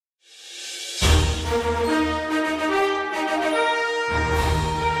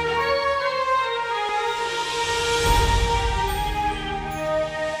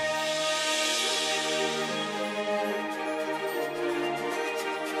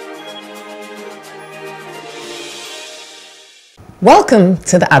Welcome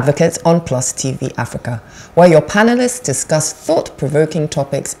to the Advocate on PlusTV Africa, where your panelists discuss thought-provoking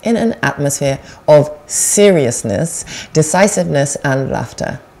topics in an atmosphere of seriousness, decisiveness, and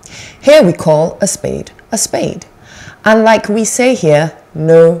laughter. Here we call a spade. And like we say here,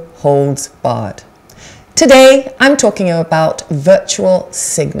 no holds barred. Today, I'm talking about virtual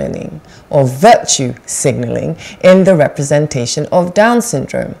signaling, or virtue signaling, in the representation of Down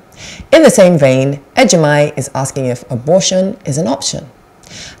syndrome. In the same vein, Ejemai is asking if abortion is an option.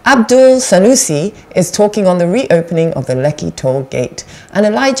 Abdul Sanusi is talking on the reopening of the Lekki toll gate, and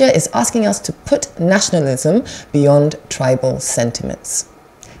Elijah is asking us to put nationalism beyond tribal sentiments.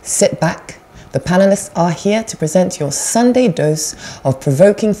 Sit back. The panelists are here to present your Sunday dose of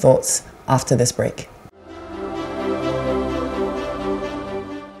provoking thoughts after this break.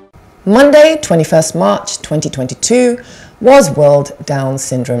 Monday, 21st March 2022 was World Down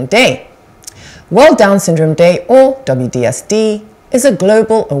Syndrome Day. World Down Syndrome Day, or WDSD, is a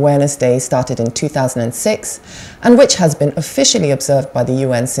global awareness day started in 2006 and which has been officially observed by the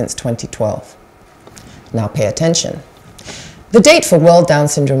UN since 2012. Now pay attention. The date for World Down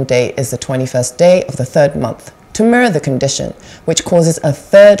Syndrome Day is the 21st day of the third month, to mirror the condition, which causes a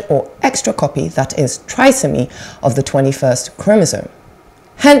third or extra copy, that is trisomy, of the 21st chromosome.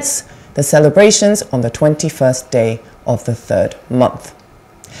 Hence, the celebrations on the 21st day of the third month.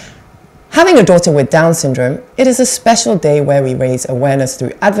 Having a daughter with Down syndrome, it is a special day where we raise awareness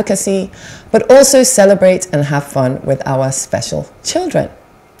through advocacy, but also celebrate and have fun with our special children.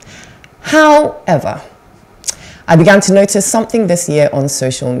 However, I began to notice something this year on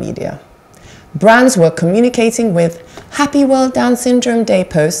social media. Brands were communicating with Happy World Down Syndrome Day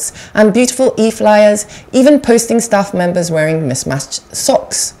posts and beautiful e-flyers, even posting staff members wearing mismatched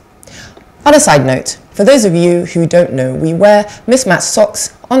socks. On a side note, for those of you who don't know, we wear mismatched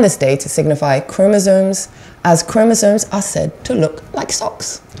socks on this day to signify chromosomes, as chromosomes are said to look like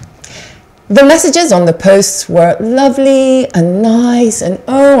socks. The messages on the posts were lovely and nice, and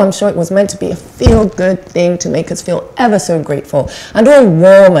oh, I'm sure it was meant to be a feel-good thing to make us feel ever so grateful and all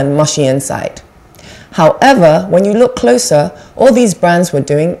warm and mushy inside. However, when you look closer, all these brands were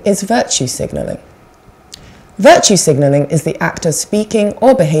doing is virtue signaling. Virtue signaling is the act of speaking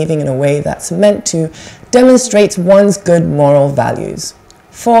or behaving in a way that's meant to demonstrate one's good moral values.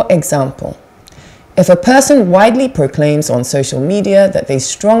 For example, if a person widely proclaims on social media that they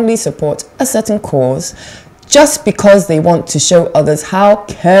strongly support a certain cause just because they want to show others how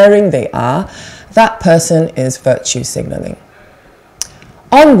caring they are, that person is virtue signaling.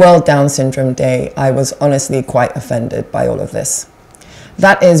 On World Down Syndrome Day, I was honestly quite offended by all of this.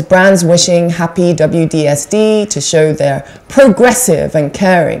 That is, brands wishing happy WDSD to show they're progressive and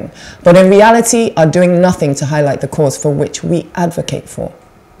caring, but in reality are doing nothing to highlight the cause for which we advocate for.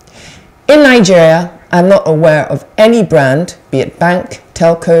 In Nigeria, I'm not aware of any brand, be it bank,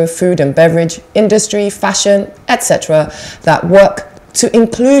 telco, food and beverage, industry, fashion, etc., that work to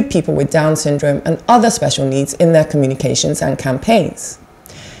include people with Down syndrome and other special needs in their communications and campaigns.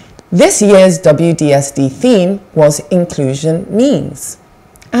 This year's WDSD theme was Inclusion Means.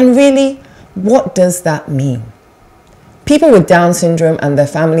 And really, what does that mean? People with Down syndrome and their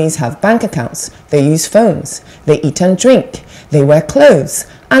families have bank accounts, they use phones, they eat and drink, they wear clothes,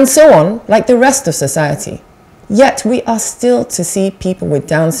 and so on, like the rest of society. Yet we are still to see people with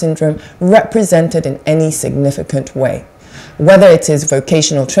Down syndrome represented in any significant way, whether it is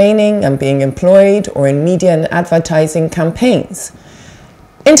vocational training and being employed or in media and advertising campaigns.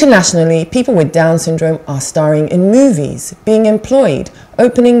 Internationally, people with Down syndrome are starring in movies, being employed,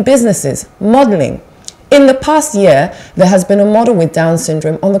 opening businesses, modeling. In the past year, there has been a model with Down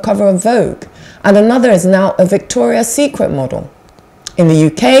syndrome on the cover of Vogue, and another is now a Victoria's Secret model. In the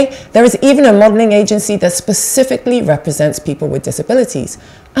UK, there is even a modeling agency that specifically represents people with disabilities,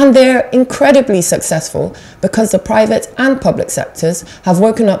 and they're incredibly successful because the private and public sectors have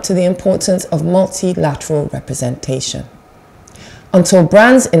woken up to the importance of multilateral representation. Until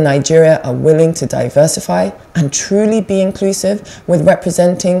brands in Nigeria are willing to diversify and truly be inclusive with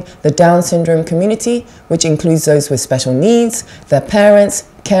representing the Down syndrome community, which includes those with special needs, their parents,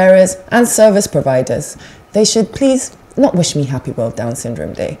 carers, and service providers, they should please not wish me Happy World Down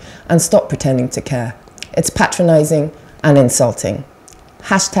Syndrome Day and stop pretending to care. It's patronizing and insulting.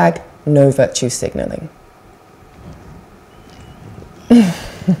 Hashtag no virtue signaling.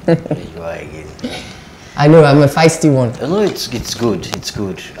 I know, I'm a feisty one. No, it's good. It's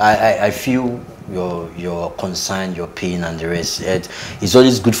good. I feel your concern, your pain, and the rest. It's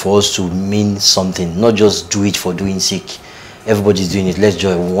always good for us to mean something, not just do it for doing sake. Everybody's doing it. Let's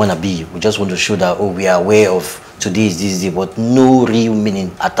just want to be. We just want to show that, oh, we are aware of today is this day, but no real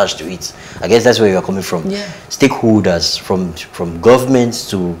meaning attached to it. I guess that's where you are coming from. Yeah. Stakeholders, from government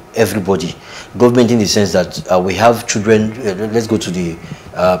to everybody. Government in the sense that we have children. Let's go to the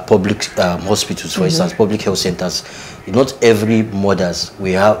public hospitals, for instance, public health centers. Not every mothers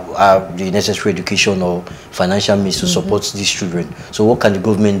we have the necessary education or financial means to support these children. So what can the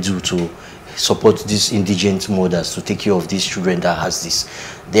government do to support these indigent mothers to take care of these children that has this?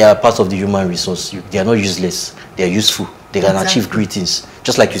 They are part of the human resource. They are not useless. They are useful. They can achieve great things.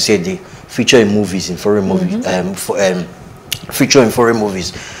 Just like you said, they feature in movies, in foreign movies, feature in foreign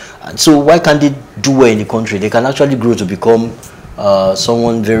movies. And so why can't they do well in the country? They can actually grow to become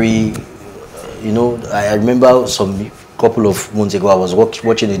someone very, you know, I remember some couple of months ago I was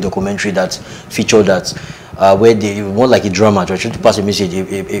watching a documentary that featured that where they more like a drama trying to pass a message.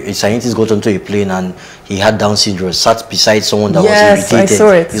 A scientist got onto a plane and he had Down syndrome, sat beside someone that was irritated. I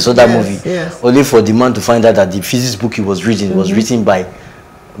saw it. You saw that movie. Yes. Only for the man to find out that the physics book he was reading was written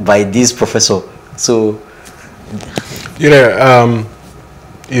by this professor. So, you know,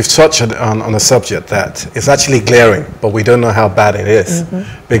 you've touched on a subject that is actually glaring, but we don't know how bad it is,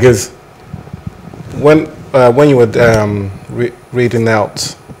 because when you were reading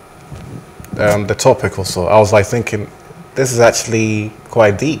out the topic also, I was like thinking, this is actually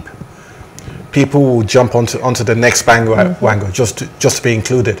quite deep. People will jump onto the next bandwagon just to be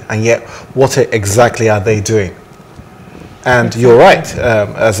included, and yet what exactly are they doing? And you're right,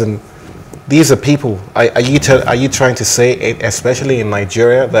 as in, these are people. Are you trying to say, especially in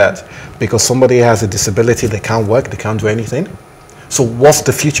Nigeria, that because somebody has a disability, they can't work, they can't do anything? So what's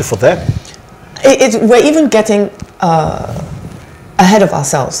the future for them? We're even getting ahead of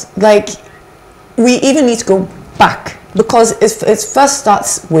ourselves. Like, we even need to go back, because it first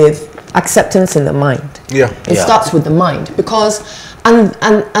starts with acceptance in the mind. Yeah. It starts with the mind, because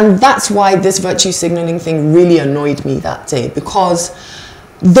and that's why this virtue signaling thing really annoyed me that day, because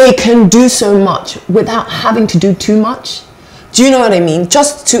they can do so much without having to do too much. Do you know what I mean?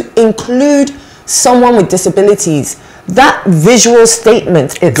 Just to include someone with disabilities, that visual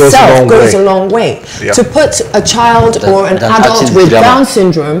statement itself goes a long way. Yeah. To put a child or an adult with Down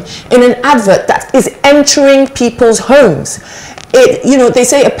syndrome in an advert that is entering people's homes, you know, they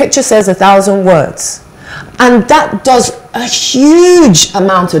say a picture says 1,000 words. And that does a huge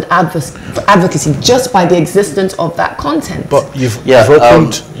amount of advocacy just by the existence of that content. But you've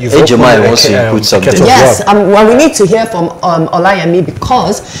opened Ejemai wants to include something. Yes, well, we need to hear from Olayemi,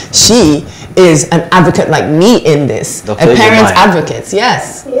 because she is an advocate like me in this. Dr. A parent's Ejemai. advocate,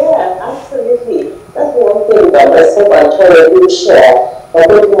 yes. Yeah, absolutely. That's one thing that myself and Tonye do share. I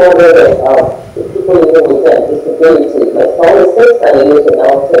think more than people living with disabilities, like someone says that they live in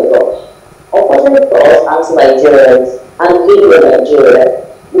our syndrome. Unfortunately for us as Nigerians and living in Nigeria,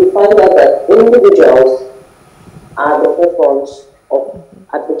 we find out that individuals are the first ones of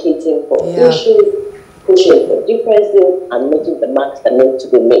advocating for issues, pushing for differences, and making the marks that need to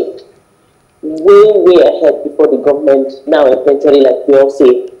be made. Way ahead before the government now eventually, like we all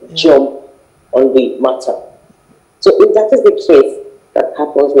say, jump on the matter. So if that is the case that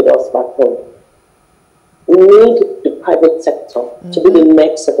happens with us back home, we need the private sector to be the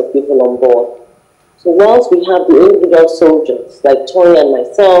next set of people on board. So whilst we have the individual soldiers like Tonye and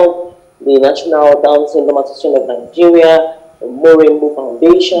myself, the National Down Syndrome Association of Nigeria, the Morembo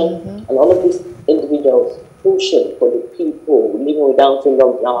Foundation, and all of these individuals pushing for the people living with Down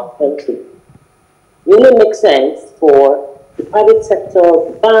syndrome in our country, it only makes sense for the private sector,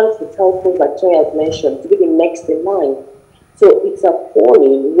 the banks, the telcos, like Tonye has mentioned, to be the next in line. So it's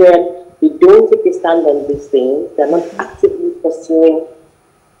appalling when they don't take a stand on these things. They're not actively pursuing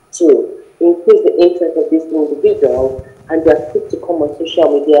to increase the interest of these individuals, and they're quick to come on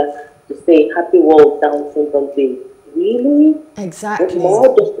social media to say Happy World Down Syndrome Day. Really? Exactly. What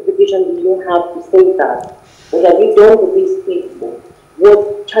more justification do you have to say that? What have you done with these people?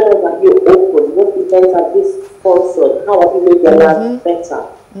 What channels have you opened? What events have you sponsored? How have you made their lives better?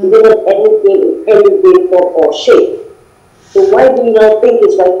 You don't have anything in any way, form, or shape. So why do you not think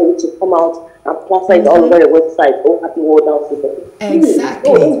it's right for you to come out and plaster it all over your website? Oh, Happy World Down Syndrome.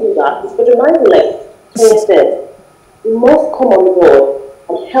 Exactly. No, don't do that. It's patronizing, like Tonye said. You must come on board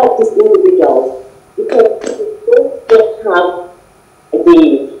and help these individuals, because if you don't just have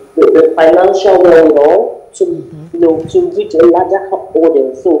the financial wherewithal to to reach a larger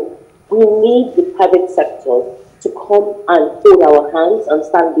audience. So we need the private sector to come and hold our hands and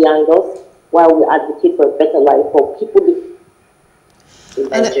stand behind us while we advocate for a better life for people. in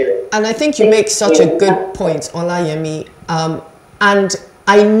Nigeria. And I think you make such a good point, Olayemi. And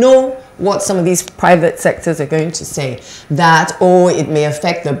I know what some of these private sectors are going to say, that, oh, it may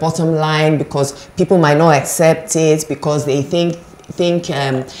affect the bottom line because people might not accept it because they think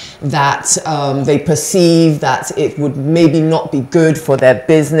that they perceive that it would maybe not be good for their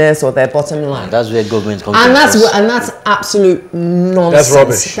business or their bottom line. And that's where government comes and that's absolute nonsense. That's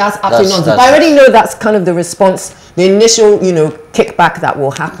rubbish. That's absolute nonsense. But I already know that's kind of the response, the initial, kickback that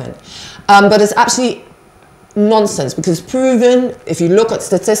will happen. But it's absolutely nonsense, because proven, if you look at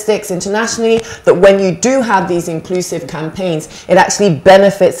statistics internationally, that when you do have these inclusive campaigns, it actually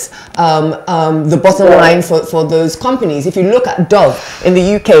benefits the bottom line for those companies. If you look at Dove in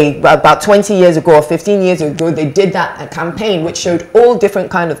the UK, about 20 years ago or 15 years ago, they did a campaign which showed all different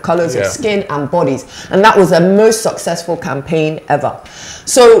kind of colors of skin and bodies, and that was the most successful campaign ever.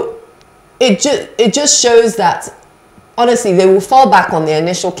 So it just shows that honestly, they will fall back on the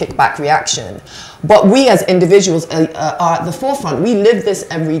initial kickback reaction. But we as individuals are at the forefront. We live this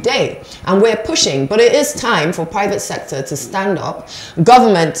every day and we're pushing. But it is time for private sector to stand up,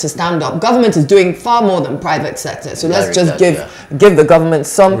 government to stand up. Government is doing far more than private sector. So let's just give the government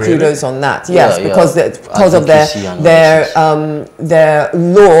some kudos on that. Yes, because of their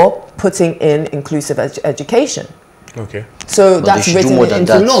law putting in inclusive education. Okay. So that's written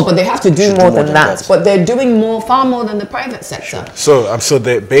into law, but they have to do more than that. But they're doing far more than the private sector. So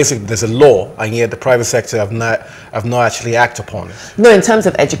basically there's a law, and yet the private sector have not actually acted upon it. No, in terms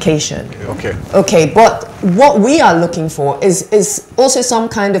of education. Okay. Okay, but what we are looking for is also some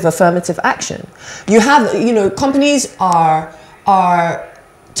kind of affirmative action. You have, companies are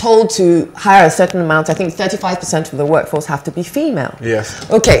told to hire a certain amount. I think 35% of the workforce have to be female.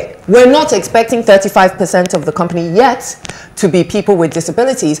 Yes. Okay, we're not expecting 35% of the company yet to be people with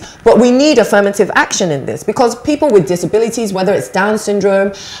disabilities, but we need affirmative action in this, because people with disabilities, whether it's Down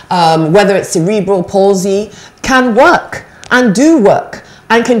syndrome, whether it's cerebral palsy, can work and do work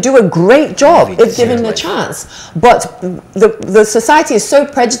and can do a great job if given the chance. But the society is so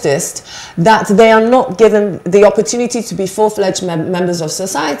prejudiced that they are not given the opportunity to be full-fledged members of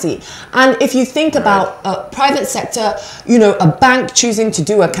society. And if you think about a private sector, a bank choosing to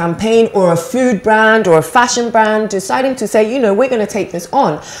do a campaign, or a food brand or a fashion brand deciding to say, we're going to take this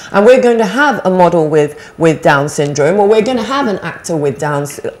on and we're going to have a model with Down syndrome, or we're going to have an actor with Down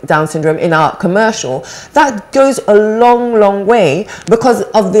syndrome in our commercial, that goes a long, long way, because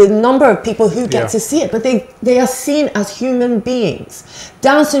of the number of people who get to see it, but they are seen as human beings.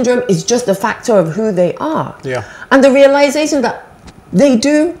 Down syndrome is just a factor of who they are. Yeah. And the realization that they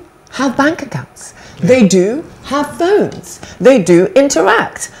do have bank accounts, they do have phones, they do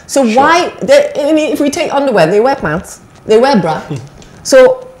interact. So if we take underwear, they wear pants, they wear bra.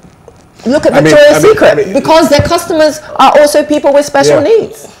 So look at Victoria's Secret, because their customers are also people with special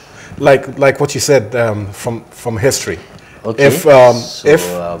needs. Like what you said from history. Okay. If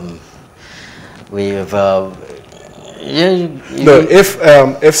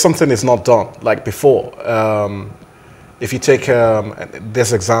something is not done, like before, if you take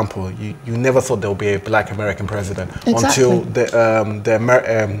this example, you never thought there would be a Black American president until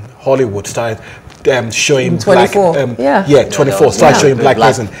Hollywood started showing 24. Black 24 started showing black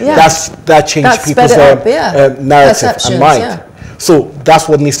person. That changed people's narrative and mind. So that's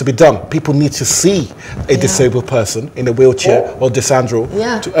what needs to be done. People need to see a disabled person in a wheelchair or Desandro.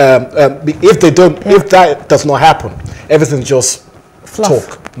 If they don't, if that does not happen, everything just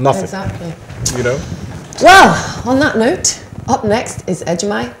talk, nothing. Exactly. You know. Well, on that note, up next is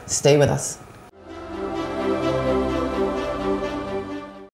Ejemai. Stay with us.